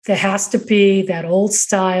there has to be that old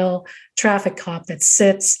style traffic cop that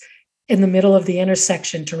sits in the middle of the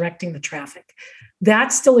intersection directing the traffic.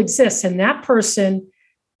 That still exists. And that person,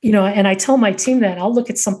 and I tell my team that I'll look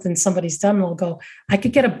at something somebody's done and I'll go, I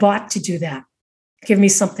could get a bot to do that. Give me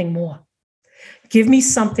something more. Give me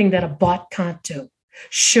something that a bot can't do.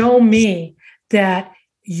 Show me that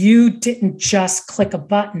you didn't just click a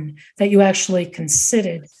button, that you actually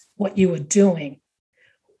considered what you were doing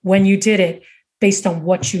when you did it based on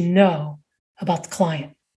what you know about the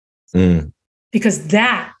client. Because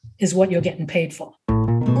that is what you're getting paid for.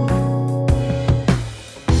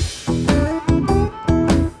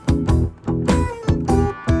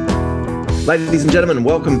 Ladies and gentlemen,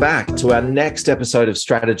 welcome back to our next episode of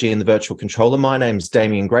Strategy in the Virtual Controller. My name's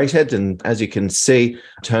Damien Greathead, and as you can see,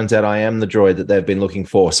 turns out I am the droid that they've been looking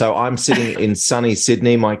for. So I'm sitting in sunny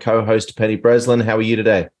Sydney. My co-host, Penny Breslin. How are you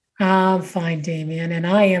today? I'm fine, Damien, and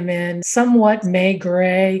I am in somewhat May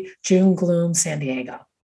gray, June gloom, San Diego.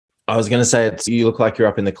 I was going to say, you look like you're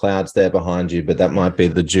up in the clouds there behind you, but that might be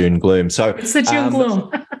the June gloom. So it's the June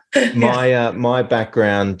gloom. My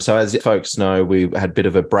background, so as folks know, we had a bit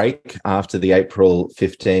of a break after the April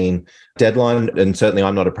 15 deadline, and certainly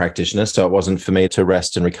I'm not a practitioner, so it wasn't for me to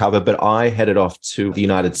rest and recover, but I headed off to the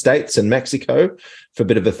United States and Mexico for a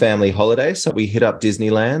bit of a family holiday. So we hit up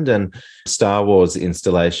Disneyland, and Star Wars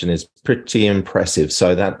installation is pretty impressive.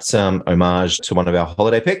 So that's homage to one of our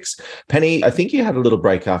holiday picks. Penny, I think you had a little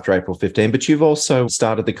break after April 15, but you've also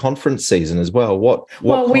started the conference season as well. What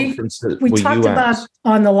conference were you at? We talked about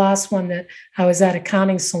on the last one that I was at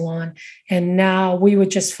Accounting Salon, and now we were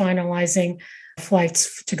just finalizing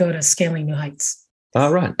flights to go to Scaling New Heights.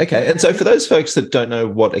 Oh, right. Okay. And so for those folks that don't know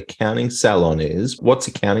what Accounting Salon is, what's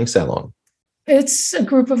Accounting Salon? It's a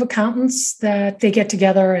group of accountants that they get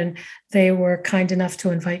together, and they were kind enough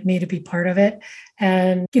to invite me to be part of it.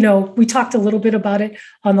 And, we talked a little bit about it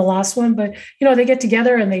on the last one, but, they get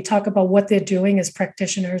together and they talk about what they're doing as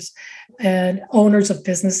practitioners and owners of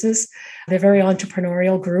businesses. They're a very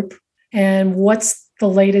entrepreneurial group, and what's the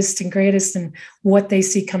latest and greatest and what they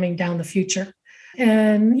see coming down the future.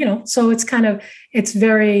 And, so it's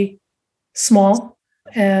very small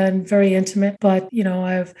and very intimate, but,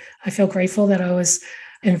 I feel grateful that I was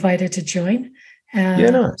invited to join. Yeah,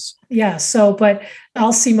 nice. Yeah. So, but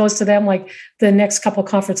I'll see most of them, like the next couple of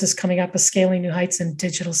conferences coming up are Scaling New Heights and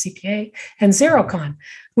Digital CPA and XeroCon,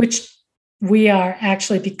 which we are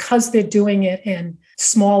actually, because they're doing it in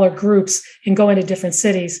smaller groups and going to different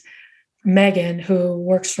cities. Megan, who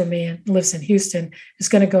works for me and lives in Houston, is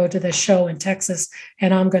going to go to the show in Texas,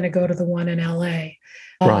 and I'm going to go to the one in LA.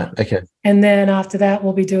 Right. Okay. And then after that,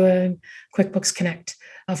 we'll be doing QuickBooks Connect,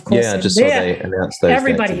 of course. Yeah, I just saw they announced those.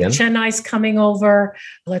 Everybody, Chennai's coming over.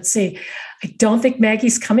 Let's see. I don't think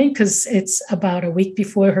Maggie's coming because it's about a week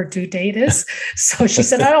before her due date is. So she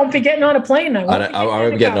said, I won't be getting on a plane. I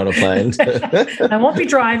won't be getting on a plane. I won't be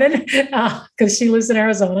driving because she lives in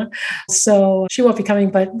Arizona. So she won't be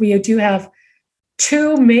coming, but we do have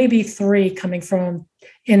 2, maybe 3 coming from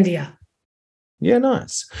India. Yeah,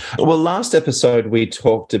 nice. Well, last episode we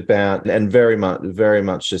talked about, and very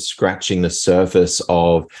much just scratching the surface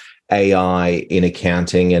of AI in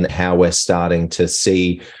accounting and how we're starting to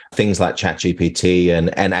see things like ChatGPT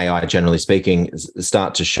and AI, generally speaking,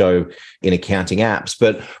 start to show in accounting apps.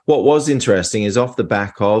 But what was interesting is off the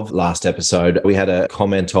back of last episode, we had a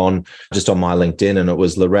comment on my LinkedIn, and it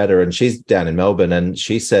was Loretta, and she's down in Melbourne, and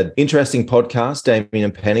she said, interesting podcast, Damien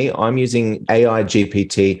and Penny. I'm using AI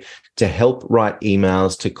GPT to help write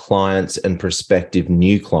emails to clients and prospective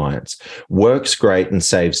new clients. Works great and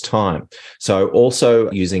saves time. So also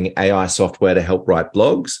using AI software to help write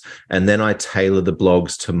blogs, and then I tailor the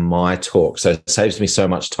blogs to my talk. So it saves me so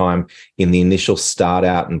much time in the initial start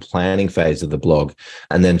out and planning phase of the blog.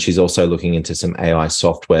 And then she's also looking into some AI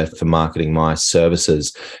software for marketing my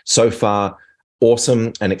services. So far,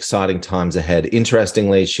 awesome and exciting times ahead.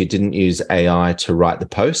 Interestingly, she didn't use AI to write the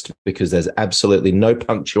post because there's absolutely no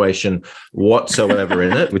punctuation whatsoever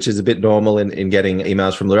in it, which is a bit normal in getting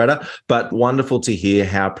emails from Loretta, but wonderful to hear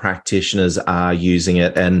how practitioners are using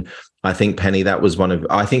it. And I think, Penny,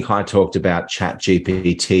 I think I talked about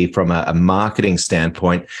ChatGPT from a marketing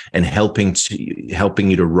standpoint and helping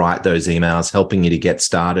you to write those emails, helping you to get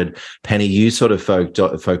started. Penny, you sort of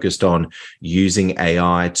focused on using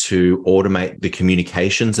AI to automate the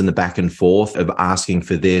communications and the back and forth of asking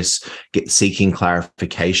for this, seeking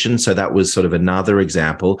clarification. So that was sort of another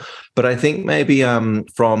example. But I think maybe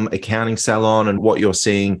from Accounting Salon and what you're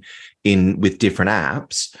seeing with different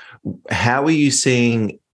apps, how are you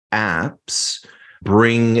seeing apps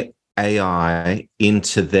bring AI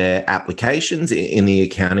into their applications in the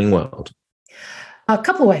accounting world? A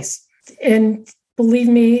couple of ways. And believe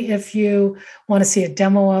me, if you want to see a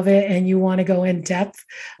demo of it and you want to go in depth,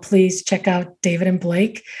 please check out David and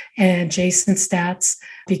Blake and Jason Stats,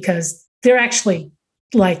 because they're actually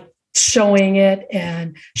like showing it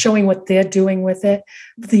and showing what they're doing with it.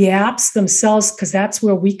 The apps themselves, because that's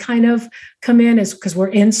where we kind of come in, is because we're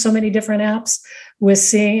in so many different apps. We're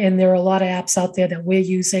seeing, and there are a lot of apps out there that we're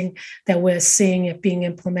using that we're seeing it being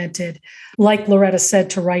implemented, like Loretta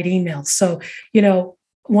said, to write emails. So,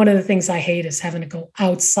 one of the things I hate is having to go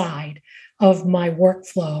outside of my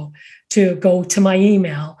workflow to go to my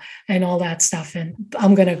email and all that stuff. And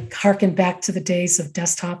I'm going to harken back to the days of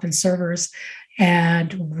desktop and servers.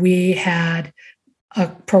 And we had a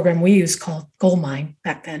program we used called Goldmine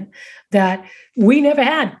back then that we never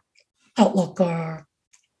had Outlook or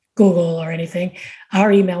Google or anything.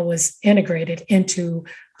 Our email was integrated into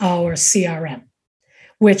our CRM,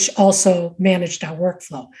 which also managed our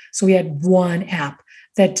workflow. So we had one app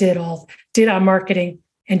that did our marketing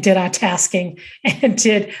and did our tasking and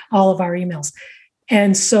did all of our emails.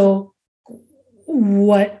 And so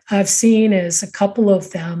what I've seen is a couple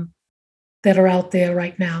of them that are out there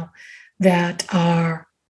right now that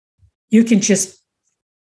you can just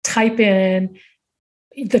type in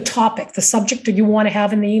the topic, the subject that you want to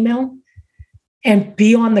have in the email, and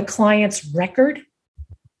be on the client's record.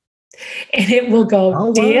 And it will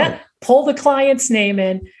go, dear, pull the client's name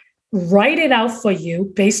in, write it out for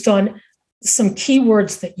you based on some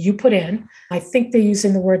keywords that you put in. I think they're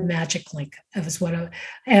using the word magic link.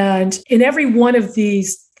 And in every one of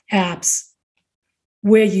these apps,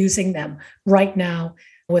 we're using them right now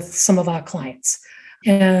with some of our clients.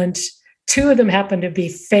 And two of them happen to be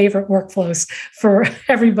favorite workflows for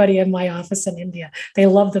everybody in my office in India. They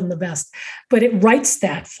love them the best. But it writes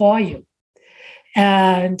that for you.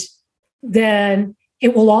 And then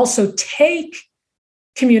it will also take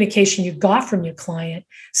communication you got from your client,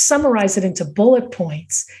 summarize it into bullet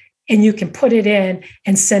points, and you can put it in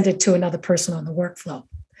and send it to another person on the workflow.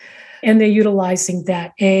 And they're utilizing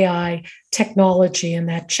that AI technology and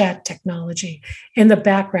that chat technology in the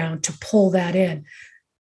background to pull that in.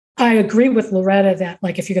 I agree with Loretta that,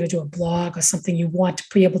 like, if you're going to do a blog or something, you want to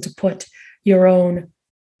be able to put your own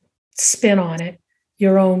spin on it,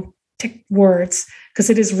 your own words, because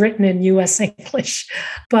it is written in US English.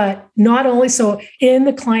 But not only so, in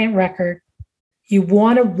the client record, you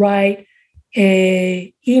want to write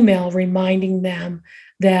an email reminding them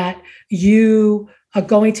that you are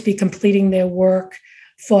going to be completing their work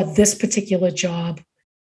for this particular job.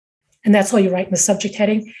 And that's all you write in the subject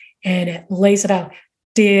heading, and it lays it out.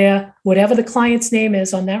 Dear, whatever the client's name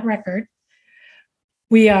is on that record,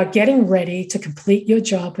 we are getting ready to complete your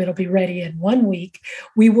job. It'll be ready in 1 week.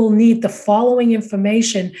 We will need the following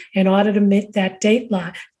information in order to meet that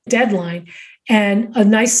deadline,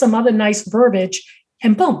 and some other nice verbiage,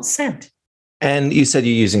 and boom, send. And you said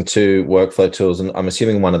you're using two workflow tools, and I'm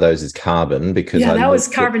assuming one of those is Carbon, because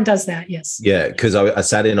Carbon does that. Yes. Yeah, because I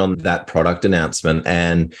sat in on that product announcement,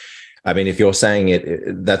 and I mean, if you're saying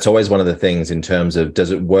it, that's always one of the things in terms of,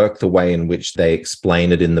 does it work the way in which they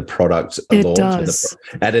explain it in the product launch? Does.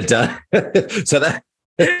 And it does.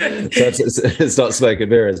 It's not smoke and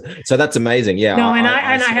mirrors. So that's amazing. Yeah. No,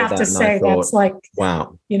 I have to say, that's like,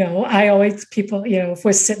 wow. I always, people, if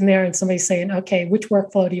we're sitting there and somebody's saying, okay, which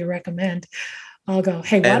workflow do you recommend? I'll go,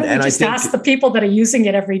 hey, why don't we just ask the people that are using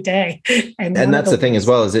it every day? And that's the thing as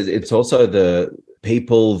well, is it's also the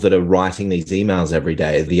people that are writing these emails every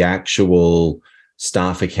day, the actual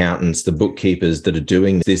staff accountants, the bookkeepers that are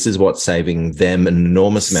doing this is what's saving them an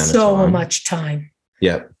enormous amount of time. So much time.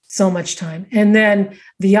 Yeah. So much time. And then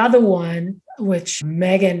the other one, which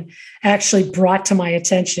Megan actually brought to my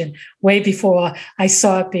attention way before I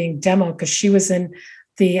saw it being demoed, because she was in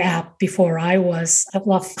the app before I was.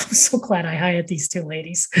 I'm so glad I hired these two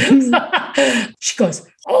ladies. She goes,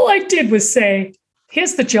 all I did was say,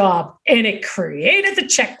 here's the job. And it created the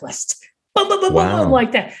checklist. Boom, boom, boom, boom, boom,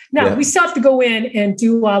 like that. Now, we still have to go in and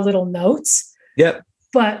do our little notes. Yep.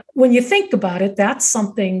 But when you think about it, that's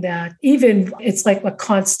something that even it's like a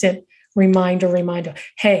constant reminder.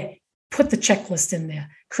 Hey, put the checklist in there.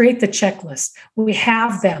 Create the checklist. We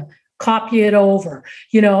have them. Copy it over,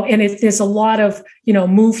 and there's a lot of,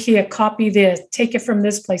 move here, copy there, take it from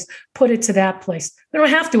this place, put it to that place. We don't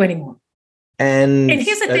have to anymore. And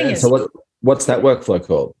here's the thing so what's that workflow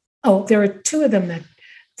called? Oh, there are two of them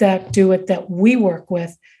that do it that we work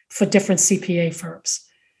with for different CPA firms.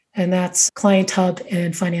 And that's Client Hub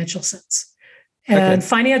and Financial Sense. And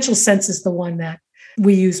Financial Sense is the one that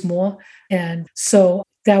we use more. And so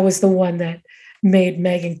that was the one that made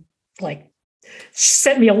Megan, she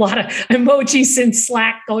sent me a lot of emojis in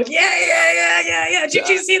Slack going, yeah. Did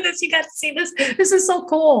you see this? You got to see this. This is so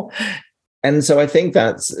cool. And so I think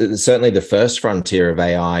that's certainly the first frontier of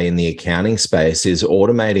AI in the accounting space is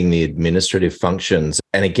automating the administrative functions.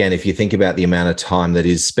 And again, if you think about the amount of time that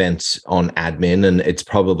is spent on admin, and it's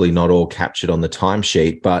probably not all captured on the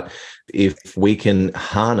timesheet, but if we can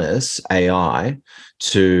harness AI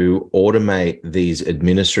to automate these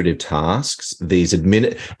administrative tasks,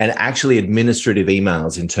 and actually administrative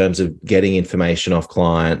emails in terms of getting information off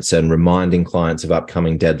clients and reminding clients of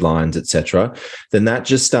upcoming deadlines, et cetera, then that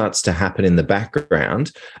just starts to happen in the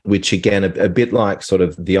background, which again, a bit like sort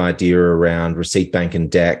of the idea around Receipt Bank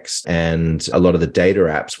and Dex and a lot of the data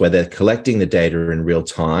apps where they're collecting the data in real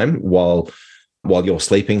time while you're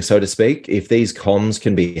sleeping, so to speak. If these comms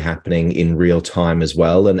can be happening in real time as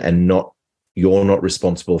well, and you're not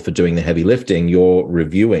responsible for doing the heavy lifting, you're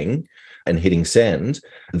reviewing and hitting send,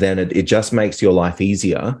 then it just makes your life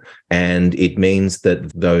easier. And it means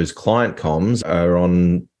that those client comms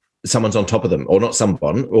someone's on top of them, or not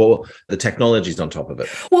someone, or the technology's on top of it.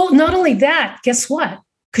 Well, not only that, guess what?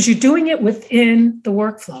 Because you're doing it within the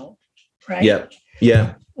workflow, right?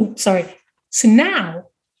 Yeah. Oops, sorry. So now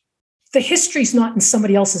the history's not in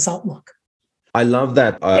somebody else's Outlook. I love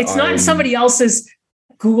that. It's not in somebody else's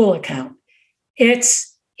Google account.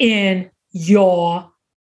 It's in your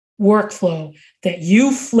workflow that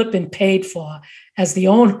you flipping paid for as the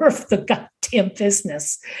owner of the goddamn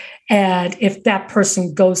business. And if that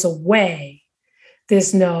person goes away,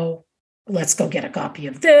 there's no, let's go get a copy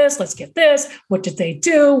of this. Let's get this. What did they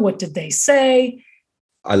do? What did they say?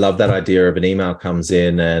 I love that idea of an email comes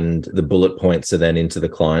in and the bullet points are then into the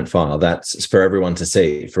client file. That's for everyone to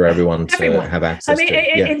see, for everyone to have access to.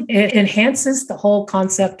 It enhances the whole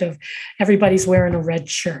concept of everybody's wearing a red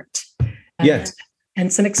shirt. Yes. And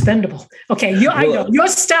it's an expendable. Okay, I know. You're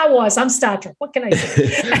Star Wars, I'm Star Trek. What can I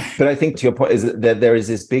say? But I think to your point is that there is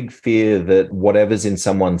this big fear that whatever's in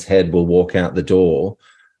someone's head will walk out the door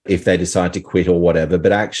if they decide to quit or whatever.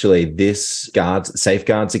 But actually this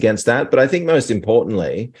safeguards against that. But I think most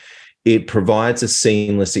importantly, it provides a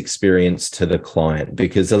seamless experience to the client,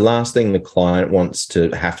 because the last thing the client wants to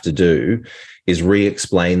have to do is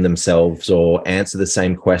re-explain themselves or answer the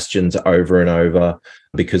same questions over and over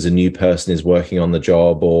because a new person is working on the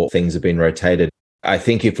job or things have been rotated. I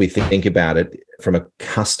think if we think about it from a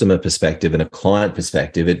customer perspective and a client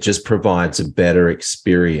perspective, it just provides a better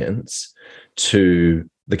experience to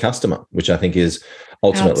the customer, which I think is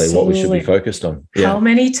ultimately what we should be focused on. Yeah. How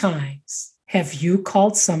many times have you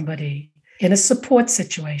called somebody in a support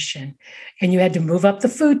situation and you had to move up the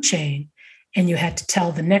food chain and you had to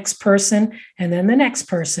tell the next person and then the next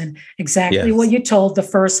person exactly what you told the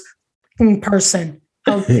first person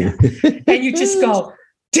out there? And you just go,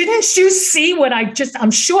 didn't you see what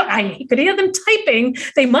I'm sure I could hear them typing.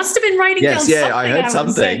 They must have been writing down something. I heard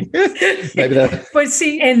something. Maybe that. But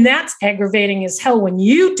see, and that's aggravating as hell when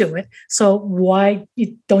you do it. So why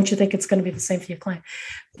don't you think it's going to be the same for your client?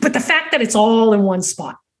 But the fact that it's all in one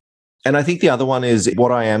spot. And I think the other one is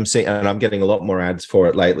what I am seeing, and I'm getting a lot more ads for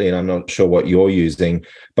it lately, and I'm not sure what you're using,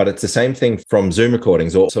 but it's the same thing from Zoom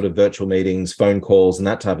recordings or sort of virtual meetings, phone calls, and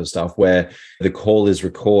that type of stuff, where the call is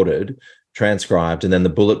recorded, transcribed, and then the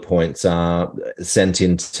bullet points are sent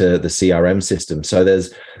into the CRM system. So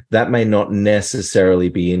that may not necessarily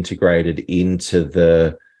be integrated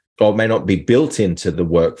into or may not be built into the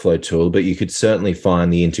workflow tool, but you could certainly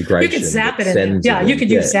find the integration. You could zap it in there. Yeah, you could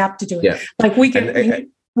use Zap to do it. Yeah. Like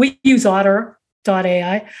we use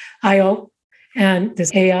Otter.ai, IO, and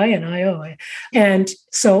there's AI and IO. And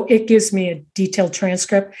so it gives me a detailed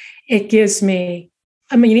transcript. It gives me,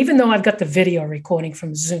 even though I've got the video recording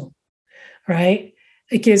from Zoom, right?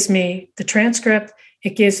 It gives me the transcript.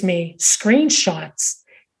 It gives me screenshots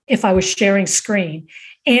if I was sharing screen,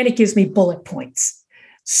 and it gives me bullet points.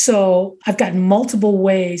 So I've got multiple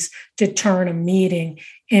ways to turn a meeting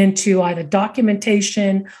into either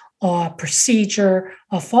documentation or procedure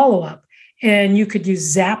or follow-up. And you could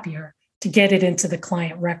use Zapier to get it into the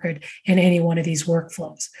client record in any one of these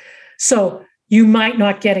workflows. So you might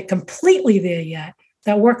not get it completely there yet.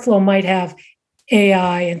 That workflow might have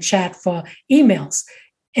AI and chat for emails,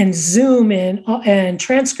 and Zoom and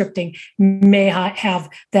transcripting may have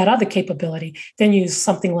that other capability. Then use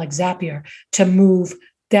something like Zapier to move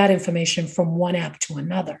that information from one app to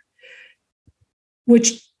another,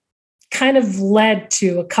 which kind of led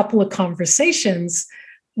to a couple of conversations,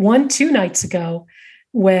 2 nights ago,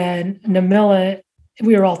 when Namila,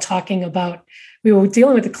 we were all talking about, we were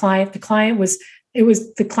dealing with the client. The client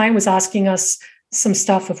was asking us some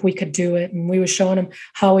stuff if we could do it, and we were showing them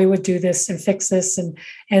how we would do this and fix this, and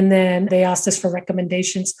then they asked us for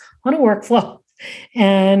recommendations on a workflow.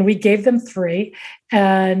 And we gave them 3.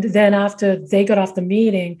 And then after they got off the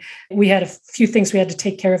meeting, we had a few things we had to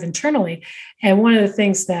take care of internally. And one of the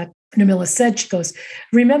things that Namila said, she goes,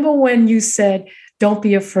 remember when you said, don't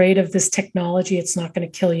be afraid of this technology, it's not going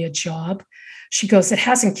to kill your job? She goes, it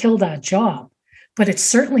hasn't killed our job, but it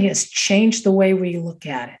certainly has changed the way we look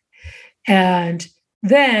at it. And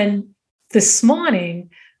then this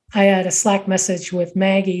morning, I had a Slack message with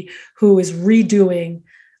Maggie, who is redoing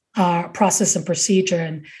our process and procedure.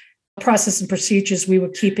 And process and procedures, we were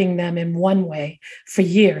keeping them in one way for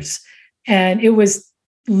years. And it was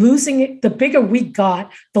losing it. The bigger we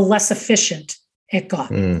got, the less efficient it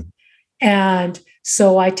got. And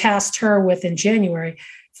so I tasked her with, in January,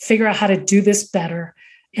 figure out how to do this better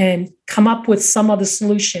and come up with some other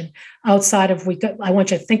solution outside of I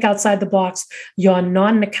want you to think outside the box. You're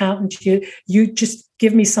not an accountant. You just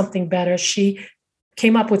give me something better. She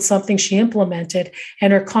came up with something she implemented.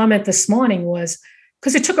 And her comment this morning was,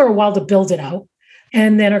 because it took her a while to build it out.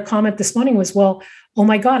 And then her comment this morning was, well, oh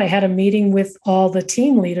my God, I had a meeting with all the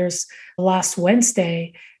team leaders last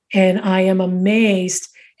Wednesday, and I am amazed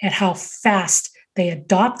at how fast they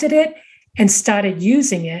adopted it and started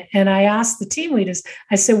using it. And I asked the team leaders,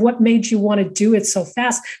 I said, what made you want to do it so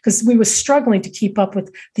fast? Because we were struggling to keep up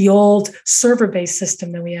with the old server-based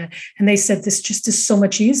system that we had. And they said, this just is so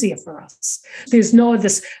much easier for us. There's no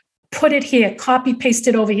this, put it here, copy, paste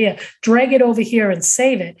it over here, drag it over here and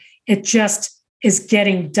save it. It just is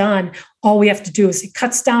getting done. All we have to do is it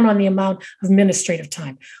cuts down on the amount of administrative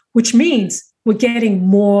time, which means we're getting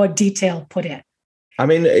more detail put in. I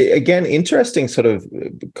mean, again, interesting sort of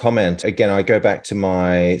comment. Again, I go back to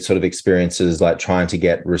my sort of experiences like trying to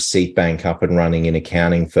get Receipt Bank up and running in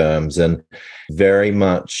accounting firms, and very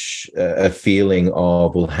much a feeling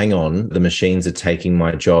of, well, hang on, the machines are taking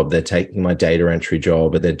my job. They're taking my data entry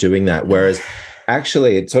job, but they're doing that. Whereas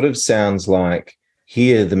actually it sort of sounds like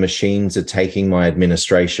here the machines are taking my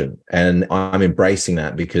administration, and I'm embracing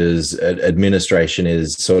that because administration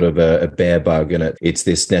is sort of a bear bug, and it's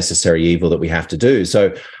this necessary evil that we have to do.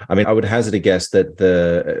 So, I mean, I would hazard a guess that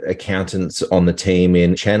the accountants on the team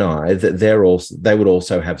in Chennai, that they would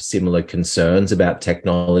also have similar concerns about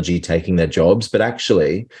technology taking their jobs, but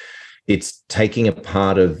actually it's taking a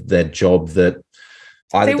part of their job that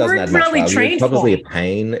either doesn't add much value. It's probably a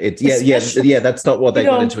pain. That's not what they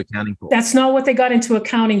got into accounting for. That's not what they got into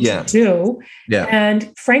accounting to do. Yeah.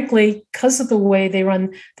 And frankly, because of the way they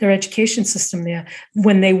run their education system there,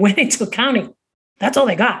 when they went into accounting, that's all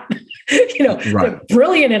they got. They're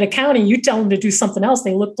brilliant at accounting. You tell them to do something else,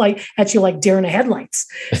 they look at you like deer in the headlights.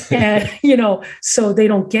 And, so they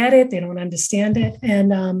don't get it. They don't understand it.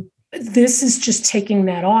 And this is just taking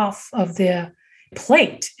that off of their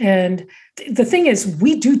plate. And the thing is,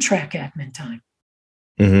 we do track admin time.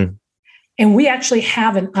 Mm-hmm. And we actually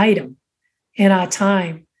have an item in our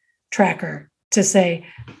time tracker to say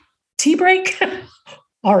tea break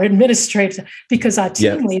or administrative, because our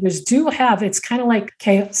team leaders do have, it's kind of like,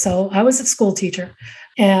 okay, so I was a school teacher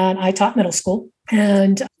and I taught middle school,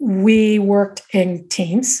 and we worked in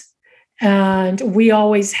teams, and we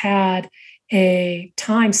always had a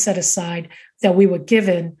time set aside that we were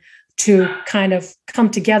given to kind of come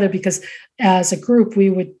together, because as a group, we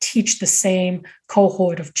would teach the same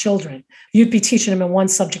cohort of children. You'd be teaching them in one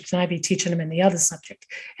subject and I'd be teaching them in the other subject.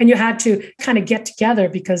 And you had to kind of get together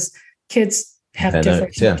because kids have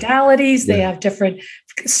different modalities. They have different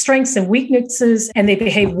strengths and weaknesses, and they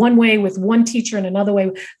behave one way with one teacher and another way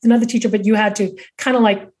with another teacher. But you had to kind of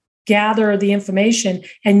like gather the information,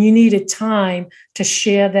 and you needed time to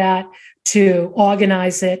share that, to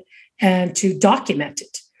organize it, and to document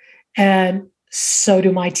it. And so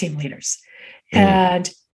do my team leaders. And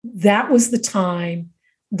that was the time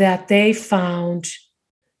that they found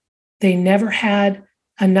they never had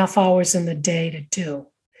enough hours in the day to do.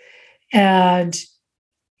 And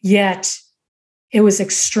yet it was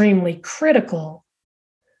extremely critical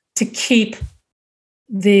to keep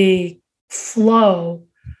the flow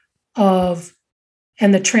of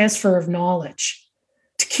and the transfer of knowledge,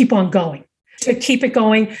 to keep on going, to keep it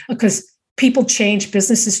going, because people change,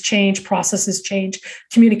 businesses change, processes change,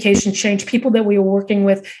 communication change. People that we were working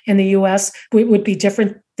with in the US would be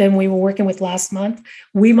different than we were working with last month.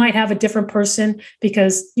 We might have a different person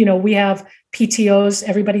because, we have PTOs.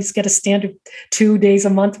 Everybody's got a standard 2 days a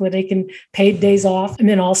month where they can paid days off. And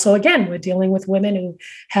then also, again, we're dealing with women who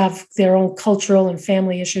have their own cultural and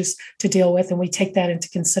family issues to deal with, and we take that into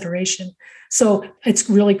consideration. So it's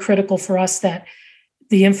really critical for us that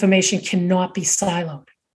the information cannot be siloed.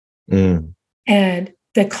 And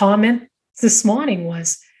the comment this morning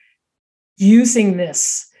was using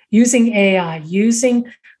AI, using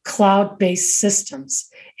cloud-based systems.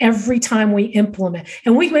 Every time we implement,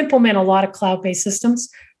 and we implement a lot of cloud-based systems,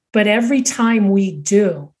 but every time we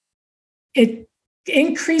do, it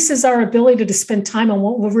increases our ability to spend time on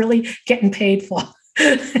what we're really getting paid for.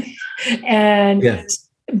 And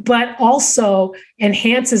but also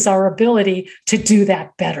enhances our ability to do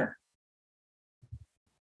that better.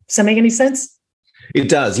 Does that make any sense? It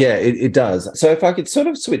does. Yeah, it does. So if I could sort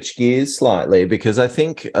of switch gears slightly, because I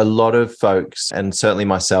think a lot of folks, and certainly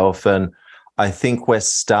myself, and I think we're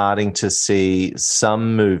starting to see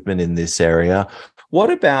some movement in this area. What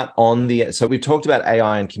about so we've talked about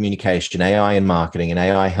AI and communication, AI and marketing, and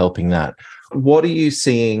AI helping that. What are you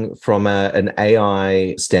seeing from an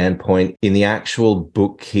AI standpoint in the actual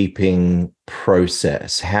bookkeeping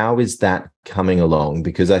process? How is that coming along?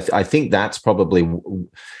 Because I think that's probably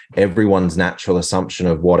everyone's natural assumption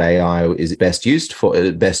of what AI is best used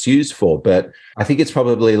for. But I think it's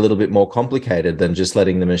probably a little bit more complicated than just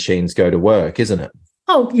letting the machines go to work, isn't it?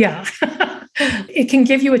 Oh, yeah. It can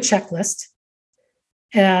give you a checklist.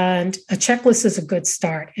 And a checklist is a good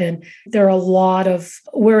start. And we're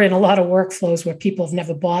in a lot of workflows where people have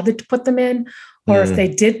never bothered to put them in, or if they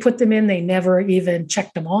did put them in, they never even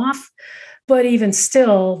checked them off. But even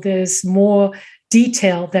still, there's more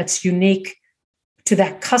detail that's unique to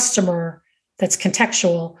that customer, that's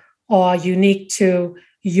contextual or unique to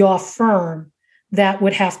your firm that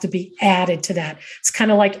would have to be added to that. It's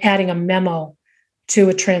kind of like adding a memo to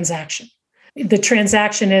a transaction. The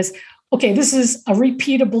transaction is, okay, this is a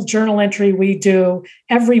repeatable journal entry we do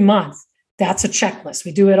every month. That's a checklist.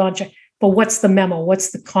 We do it on check. But what's the memo?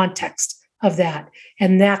 What's the context of that?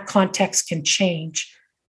 And that context can change,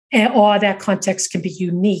 or that context can be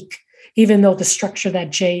unique, even though the structure, that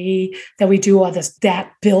JE that we do, or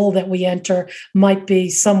that bill that we enter might be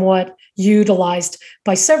somewhat utilized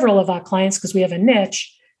by several of our clients because we have a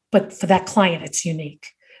niche, but for that client, it's unique.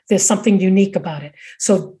 There's something unique about it.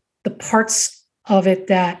 So the parts of it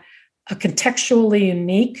that are contextually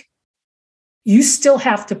unique, you still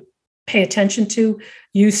have to pay attention to.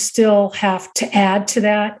 You still have to add to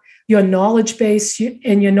that your knowledge base, and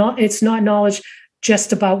it's not knowledge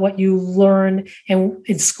just about what you learn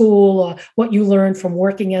in school or what you learn from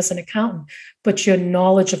working as an accountant, but your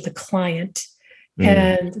knowledge of the client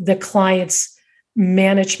and the client's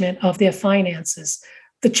management of their finances.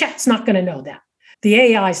 The chat's not going to know that. The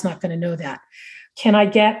AI is not going to know that. Can I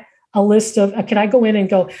get a list of, can I go in and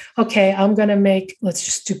go, okay, I'm going to make, let's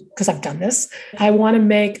just do, because I've done this. I want to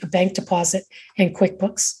make a bank deposit in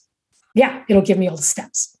QuickBooks. Yeah, it'll give me all the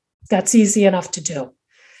steps. That's easy enough to do.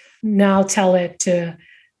 Now tell it to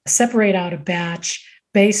separate out a batch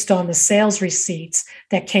based on the sales receipts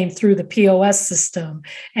that came through the POS system.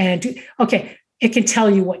 And okay, it can tell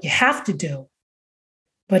you what you have to do,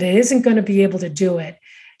 but it isn't going to be able to do it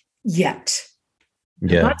yet.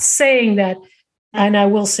 Yeah. I'm not saying that, and I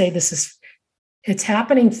will say it's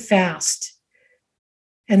happening fast.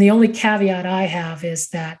 And the only caveat I have is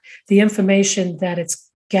that the information that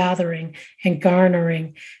it's gathering and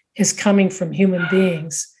garnering is coming from human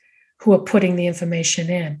beings who are putting the information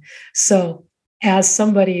in. So as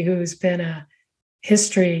somebody who's been a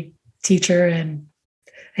history teacher and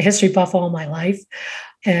a history buff all my life,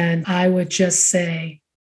 and I would just say,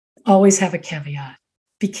 always have a caveat.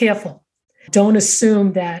 Be careful. Don't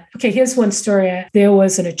assume that, okay, here's one story. There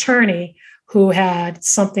was an attorney who had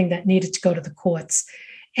something that needed to go to the courts,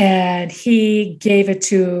 and he gave it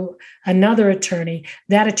to another attorney.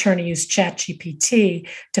 That attorney used ChatGPT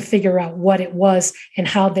to figure out what it was and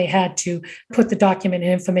how they had to put the document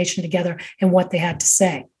and information together and what they had to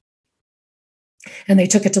say. And they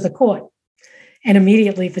took it to the court. And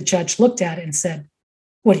immediately the judge looked at it and said,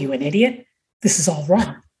 "What are you, an idiot? This is all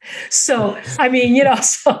wrong." So, I mean,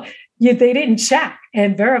 they didn't check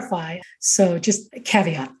and verify. So just a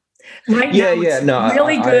caveat. Right now,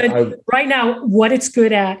 really good. Right now, what it's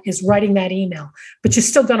good at is writing that email, but you're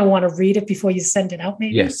still going to want to read it before you send it out,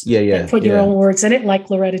 maybe. Yes, yeah. And put your own words in it, like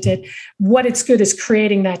Loretta did. What it's good is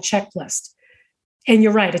creating that checklist. And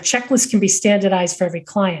you're right, a checklist can be standardized for every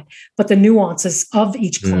client, but the nuances of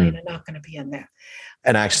each client are not going to be in there.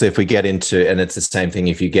 And actually, if we get into, and it's the same thing,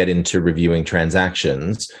 if you get into reviewing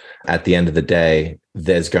transactions, at the end of the day,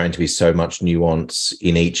 there's going to be so much nuance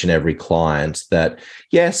in each and every client that,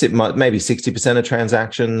 yes, it might, maybe 60% of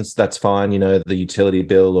transactions, that's fine, the utility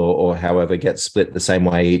bill or however gets split the same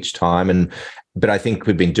way each time. But I think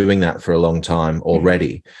we've been doing that for a long time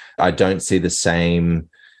already. Mm-hmm. I don't see the same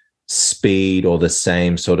speed or the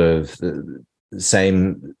same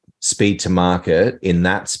same speed to market in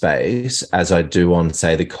that space as I do on,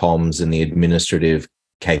 say, the comms and the administrative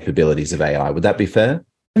capabilities of AI. Would that be fair?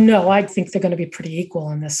 No, I think they're going to be pretty equal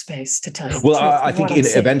in this space, to tell you the Well, truth, I from think what I'm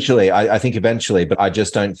seeing. eventually, I think eventually, but I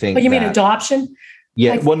just don't think. But you mean adoption?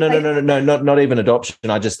 Yeah. Well, no, not even adoption.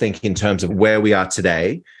 I just think in terms of where we are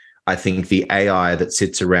today, I think the AI that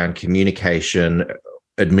sits around communication,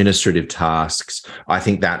 administrative tasks, I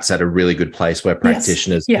think that's at a really good place where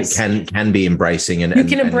practitioners can be embracing and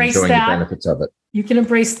enjoying the benefits of it. You can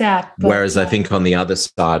embrace that. Whereas I think on the other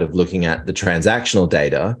side of looking at the transactional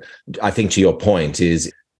data, I think to your point is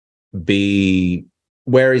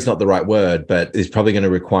wary is not the right word, but it's probably going to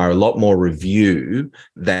require a lot more review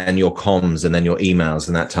than your comms and then your emails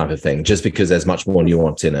and that type of thing, just because there's much more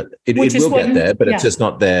nuance in it. It will get there, but it's just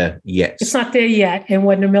not there yet. It's not there yet. And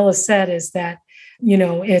what Namila said is that,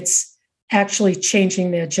 it's actually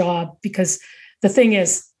changing their job, because the thing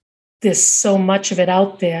is, there's so much of it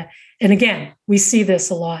out there. And again, we see this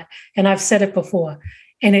a lot, and I've said it before,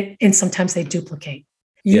 and sometimes they duplicate.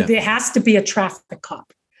 There has to be a traffic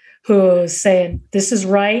cop who's saying, this is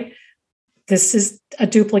right, this is a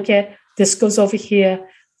duplicate, this goes over here,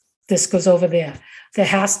 this goes over there. There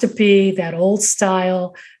has to be that old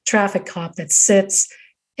style traffic cop that sits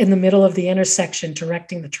in the middle of the intersection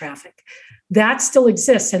directing the traffic. That still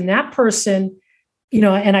exists. And that person,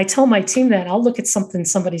 and I tell my team that I'll look at something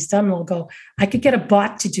somebody's done and I'll go, I could get a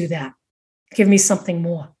bot to do that. Give me something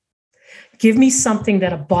more. Give me something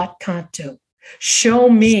that a bot can't do. Show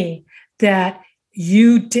me that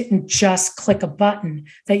you didn't just click a button,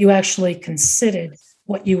 that you actually considered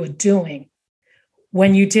what you were doing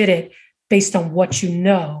when you did it based on what you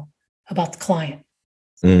know about the client.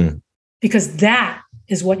 Because that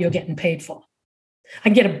is what you're getting paid for. I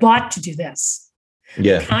can get a bot to do this.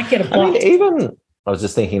 Yeah. I can't get a bot. I was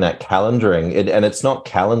just thinking that calendaring, and it's not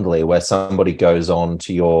Calendly where somebody goes on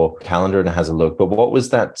to your calendar and has a look, but what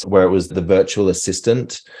was that where it was the virtual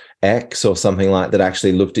assistant X or something like that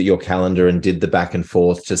actually looked at your calendar and did the back and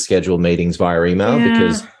forth to schedule meetings via email?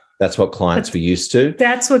 Because that's what clients were used to.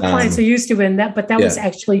 That's what clients are used to. But that was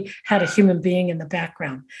actually had a human being in the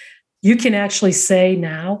background. You can actually say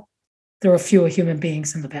now there are fewer human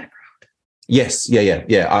beings in the background. Yes.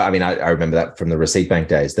 Yeah. I mean, I remember that from the Receipt Bank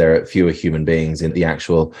days. There are fewer human beings in the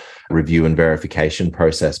actual review and verification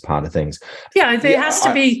process part of things. Yeah, there has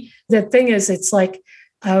to be. The thing is, it's like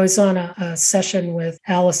I was on a session with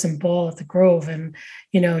Allison Ball at the Grove, and,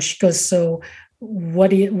 she goes, so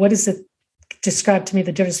what is it? Describe to me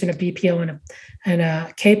the difference between a BPO and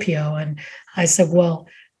a KPO. And I said, well,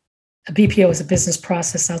 a BPO is a business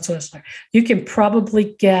process outsourcer. You can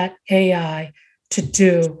probably get AI to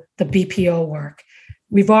do the BPO work.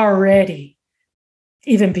 We've already,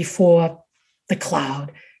 even before the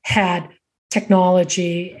cloud, had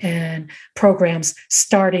technology and programs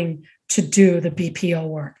starting to do the BPO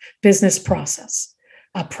work, business process,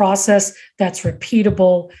 a process that's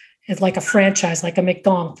repeatable. It's like a franchise, like a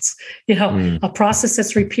McDonald's, a process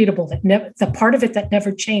that's repeatable, the part of it that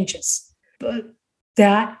never changes. But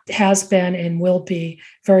that has been and will be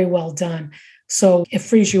very well done. So it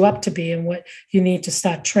frees you up to be, and what you need to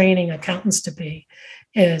start training accountants to be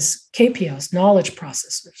is KPOs, knowledge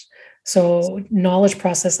processors. So knowledge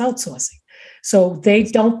process outsourcing. So they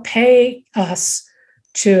don't pay us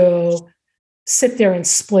to sit there and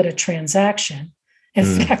split a transaction. In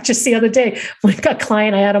fact, just the other day, when I got a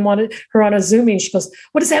client, I had her on a Zoom meeting. She goes,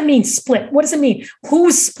 what does that mean, split? What does it mean?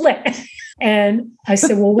 Who's split? And I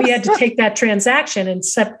said, well, we had to take that transaction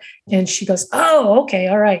and she goes, oh, okay,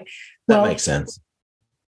 all right. That makes sense.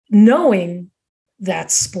 Knowing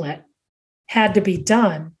that split had to be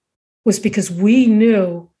done was because we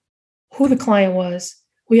knew who the client was,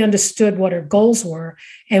 we understood what her goals were,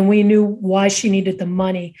 and we knew why she needed the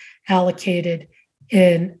money allocated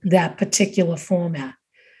in that particular format.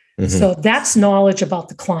 So that's knowledge about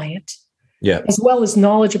the client, as well as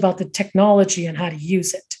knowledge about the technology and how to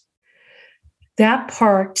use it. That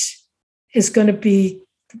part is going to be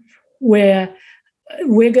where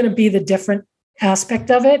we're going to be the different aspect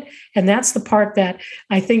of it. And that's the part that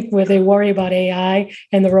I think where they worry about AI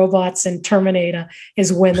and the robots and Terminator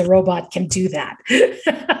is when the robot can do that.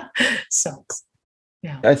 So,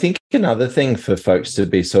 yeah. I think another thing for folks to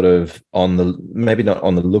be sort of maybe not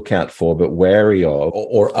on the lookout for, but wary of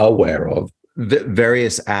or aware of,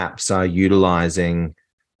 various apps are utilizing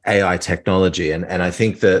AI technology. And I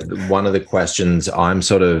think that one of the questions I'm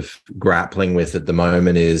sort of grappling with at the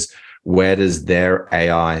moment is, where does their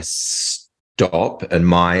AI stop and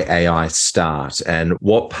my AI start? And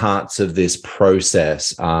what parts of this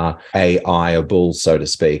process are AI-able, so to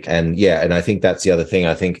speak? And I think that's the other thing.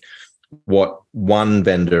 I think what one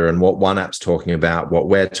vendor and what one app's talking about, what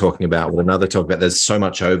we're talking about, what another talking about, there's so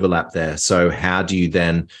much overlap there. So how do you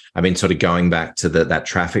then, sort of going back to that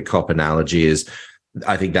traffic cop analogy is,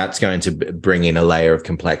 I think that's going to bring in a layer of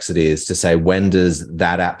complexity, is to say, when does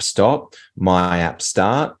that app stop, my app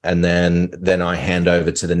start, and then I hand over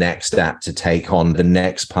to the next app to take on the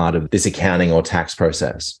next part of this accounting or tax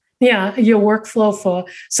process. Yeah, your workflow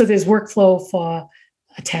so there's workflow for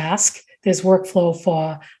a task, there's workflow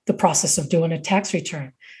for the process of doing a tax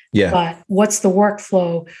return. Yeah. But what's the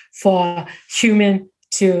workflow for human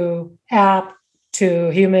to app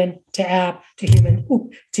to human to app to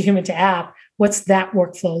human to app? What's that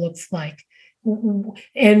workflow looks like? And,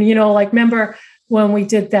 remember when we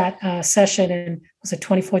did that session in, was it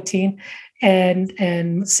 2014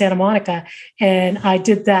 and Santa Monica, and I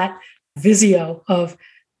did that Visio of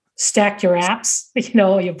stack your apps,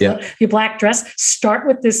 your black dress, start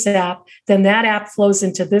with this app, then that app flows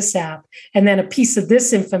into this app, and then a piece of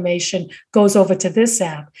this information goes over to this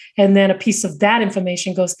app, and then a piece of that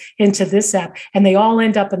information goes into this app, and they all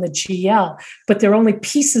end up in the GL, but they're only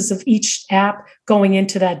pieces of each app going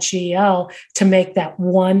into that GL to make that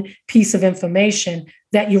one piece of information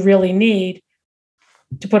that you really need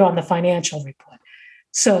to put on the financial report.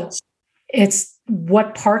 So it's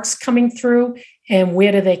what parts coming through and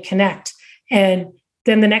where do they connect? And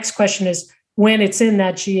then the next question is, when it's in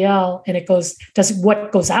that GL and it goes,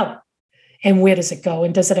 what goes out? And where does it go?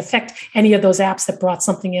 And does it affect any of those apps that brought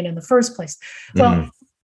something in the first place? Well,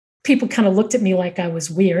 people kind of looked at me like I was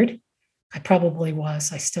weird. I probably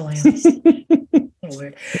was. I still am.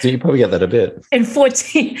 Weird. So you probably get that a bit. In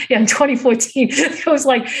 2014, it was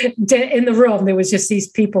like in the room, there was just these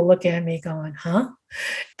people looking at me going, huh?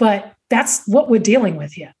 But that's what we're dealing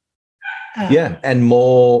with here. And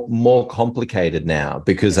more complicated now,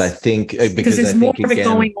 because I think there's more of it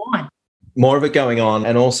going on. More of it going on,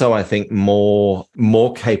 and also I think more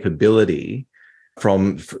capability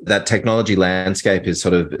from that. Technology landscape is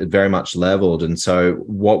sort of very much leveled, and so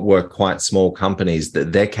what were quite small companies,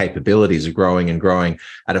 that their capabilities are growing and growing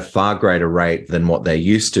at a far greater rate than what they're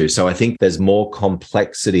used to. So I think there's more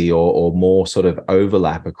complexity or more sort of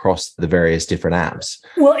overlap across the various different apps.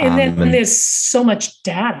 Well, and then there's so much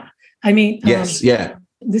data. I mean, yes,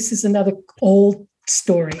 this is another old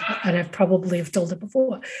story, and I've probably told it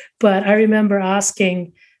before, but I remember I was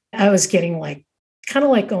getting kind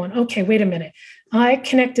of going, okay, wait a minute. I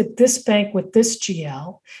connected this bank with this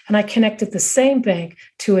GL, and I connected the same bank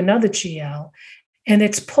to another GL, and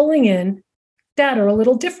it's pulling in data a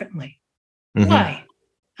little differently. Why?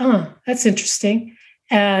 That's interesting.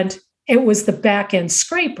 And it was the back-end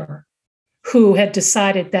scraper who had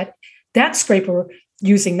decided that scraper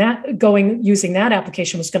using that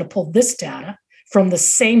application was going to pull this data from the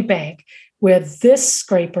same bank, where this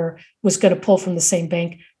scraper was going to pull from the same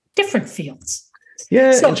bank, different fields.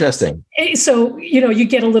 Yeah, so, interesting. So, you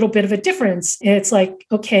get a little bit of a difference. It's like,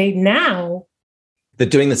 okay, now they're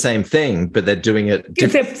doing the same thing, but they're doing it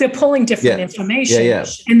they're pulling different information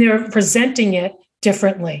and they're presenting it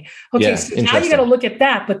differently. Okay, so now you got to look at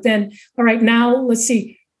that. But then, all right, now let's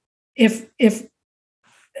see if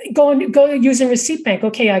go using Receipt Bank.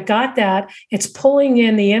 Okay, I got that. It's pulling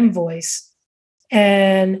in the invoice,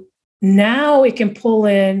 and now it can pull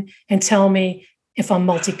in and tell me if I'm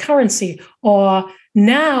multi-currency, or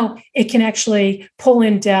now it can actually pull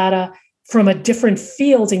in data from a different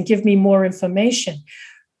field and give me more information.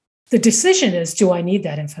 The decision is, do I need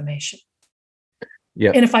that information?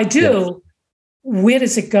 Yeah. And if I do, where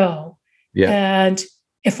does it go? Yeah. And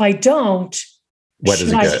if I don't, where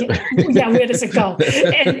does it go? Where does it go?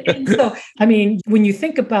 And so, I mean, when you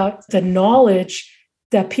think about the knowledge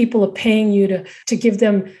that people are paying you to give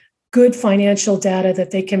them good financial data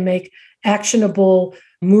that they can make actionable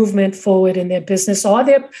movement forward in their business or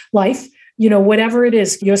their life, whatever it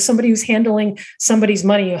is, you're somebody who's handling somebody's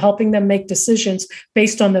money, you're helping them make decisions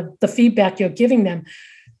based on the feedback you're giving them.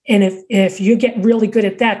 And if you get really good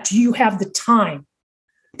at that, do you have the time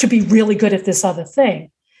to be really good at this other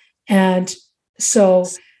thing? And so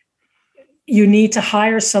you need to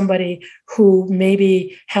hire somebody who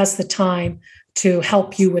maybe has the time to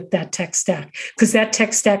help you with that tech stack, because that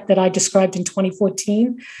tech stack that I described in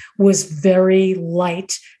 2014 was very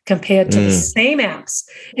light compared to the same apps.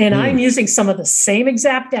 And I'm using some of the same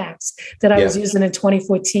exact apps that I was using in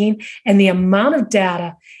 2014, and the amount of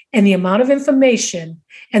data and the amount of information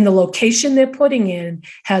and the location they're putting in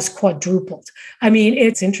has quadrupled. I mean,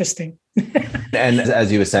 it's interesting. And as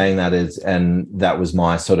you were saying and that was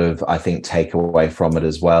my sort of, I think, takeaway from it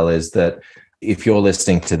as well, is that if you're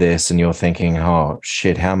listening to this and you're thinking, oh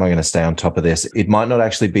shit, how am I going to stay on top of this? It might not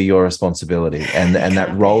actually be your responsibility. And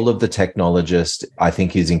that role of the technologist, I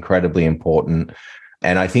think, is incredibly important.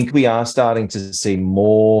 And I think we are starting to see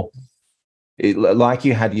more. like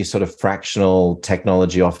you had your sort of fractional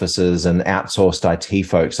technology officers and outsourced IT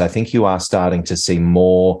folks, I think you are starting to see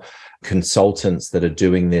more consultants that are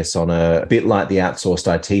doing this on a bit like the outsourced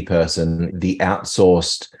IT person, the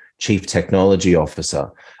outsourced chief technology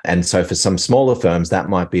officer. And so for some smaller firms, that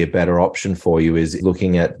might be a better option for you, is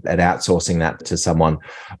looking at outsourcing that to someone.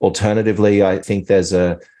 Alternatively, I think there's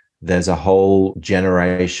a whole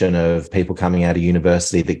generation of people coming out of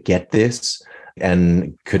university that get this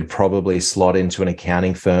and could probably slot into an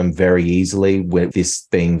accounting firm very easily, with this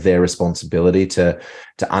being their responsibility to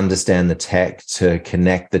understand the tech, to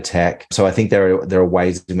connect the tech. So I think there are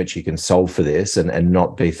ways in which you can solve for this and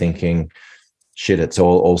not be thinking, shit, it's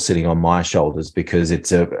all sitting on my shoulders, because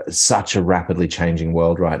it's such a rapidly changing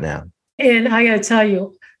world right now. And I got to tell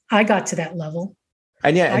you, I got to that level.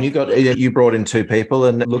 And you brought in 2 people,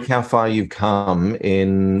 and look how far you've come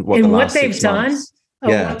in what they've done.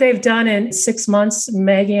 What they've done in 6 months,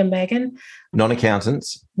 Maggie and Megan.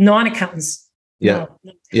 Non-accountants. Yeah.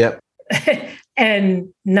 No. Yeah.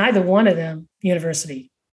 And neither one of them university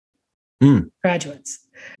graduates,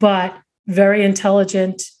 but very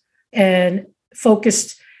intelligent and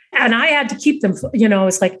focused. And I had to keep them,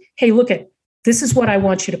 it's like, hey, this is what I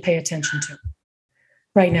want you to pay attention to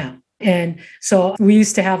right now. And so we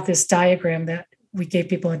used to have this diagram that we gave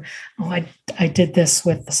people, and I did this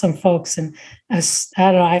with some folks, and I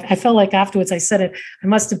don't know, I felt like afterwards I said it,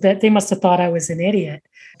 they must have thought I was an idiot.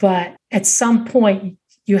 But at some point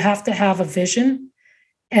you have to have a vision,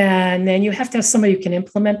 and then you have to have somebody who can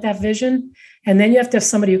implement that vision, and then you have to have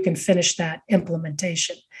somebody who can finish that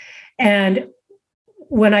implementation. And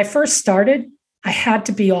when I first started, I had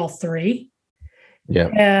to be all 3. Yeah.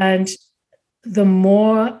 And the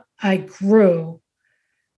more I grew,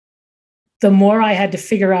 the more I had to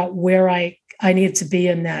figure out where I needed to be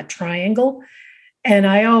in that triangle. And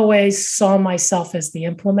I always saw myself as the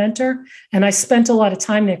implementer. And I spent a lot of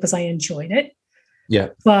time there because I enjoyed it. Yeah.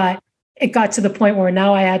 But it got to the point where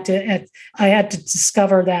now I had to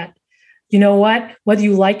discover that, you know what, whether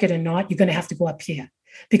you like it or not, you're going to have to go up here,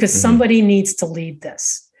 because somebody needs to lead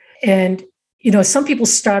this. And, some people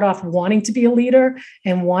start off wanting to be a leader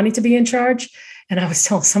and wanting to be in charge. And I was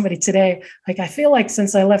telling somebody today, like, I feel like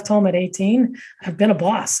since I left home at 18, I've been a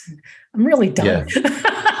boss, and I'm really done. Yeah.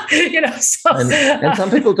 And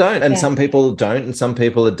some people don't, and some people don't, and some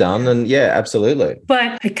people are done. And yeah, absolutely.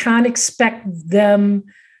 But I can't expect them.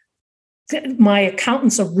 My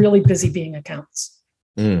accountants are really busy being accountants.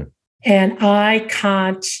 And I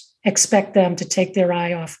can't expect them to take their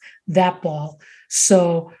eye off that ball.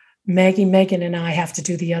 So Maggie, Megan, and I have to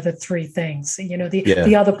do the other 3 things,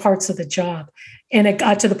 the other parts of the job. And it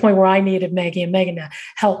got to the point where I needed Maggie and Megan to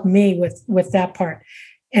help me with that part.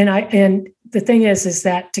 And the thing is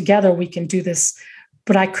that together we can do this,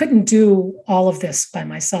 but I couldn't do all of this by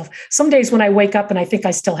myself. Some days when I wake up and I think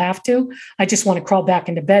I still have to, I just want to crawl back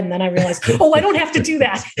into bed. And then I realize, I don't have to do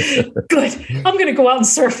that. Good. I'm going to go out and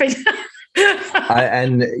surfing.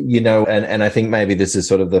 And I think maybe this is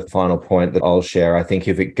sort of the final point that I'll share. I think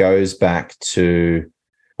if it goes back to,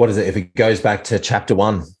 if it goes back to chapter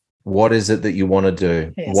 1, what is it that you want to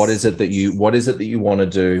do? Yes. What is it that you want to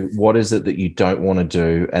do? What is it that you don't want to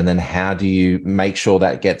do? And then how do you make sure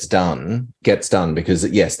that gets done? Because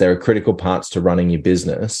yes, there are critical parts to running your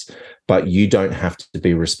business, but you don't have to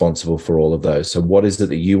be responsible for all of those. So what is it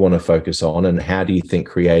that you want to focus on, and how do you think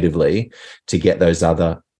creatively to get those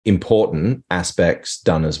other important aspects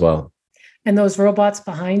done as well? And those robots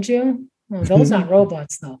behind you, those aren't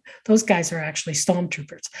robots though. Those guys are actually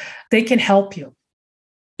stormtroopers. They can help you.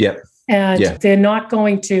 Yeah. And they're not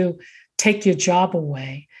going to take your job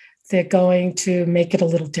away. They're going to make it a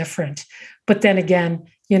little different. But then again,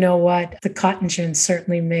 you know what? The cotton gin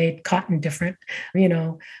certainly made cotton different.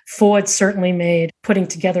 Ford certainly made putting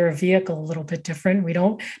together a vehicle a little bit different. We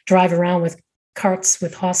don't drive around with carts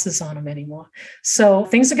with horses on them anymore. So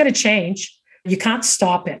things are going to change. You can't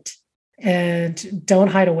stop it, and don't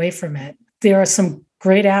hide away from it. There are some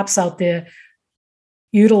great apps out there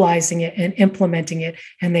utilizing it and implementing it,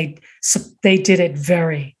 and they did it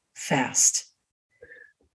very fast.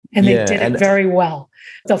 And they did it very well.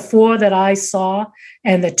 The 4 that I saw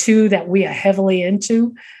and the 2 that we are heavily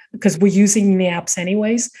into, because we're using the apps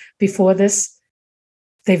anyways before this,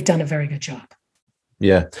 they've done a very good job.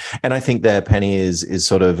 Yeah. And I think there, Penny, is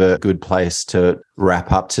sort of a good place to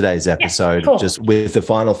wrap up today's episode, cool. Just with the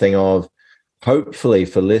final thing of, hopefully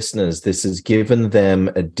for listeners, this has given them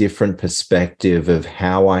a different perspective of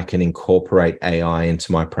how I can incorporate AI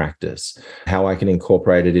into my practice, how I can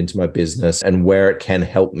incorporate it into my business, and where it can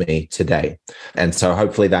help me today. And so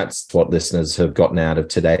hopefully that's what listeners have gotten out of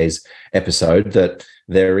today's episode, that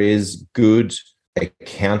there is good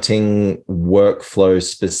accounting workflow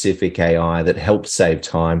specific AI that helps save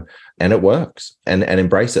time, and it works, and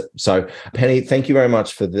embrace it. So Penny, thank you very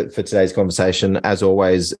much for today's conversation. As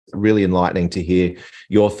always, really enlightening to hear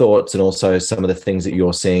your thoughts and also some of the things that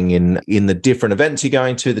you're seeing in the different events you're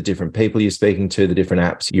going to, the different people you're speaking to, the different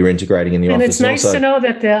apps you're integrating in the office. And it's nice to know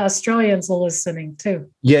that the Australians are listening too.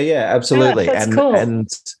 Yeah, absolutely. Yeah, that's cool. And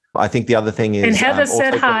I think the other thing is, and Heather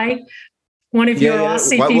said hi. One of your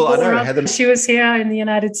Aussie people. Well, I know, Heather, she was here in the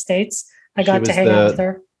United States. I got to hang out with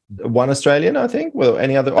her. One Australian, I think. Well,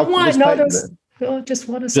 any other? Just one Australian.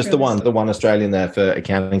 Just the one Australian there for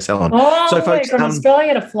Accounting Salon. Oh, so folks, from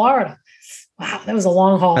Australia to Florida. Wow, that was a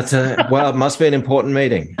long haul. It must be an important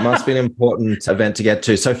meeting. Must be an important event to get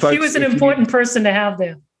to. So, folks, she was an important person to have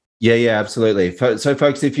there. Yeah, absolutely. So,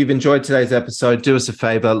 folks, if you've enjoyed today's episode, do us a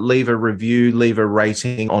favor, leave a review, leave a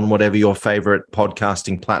rating on whatever your favorite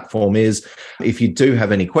podcasting platform is. If you do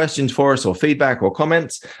have any questions for us or feedback or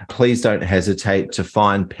comments, please don't hesitate to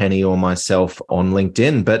find Penny or myself on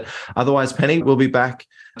LinkedIn. But otherwise, Penny, we'll be back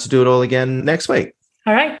to do it all again next week.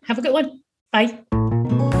 All right. Have a good one. Bye.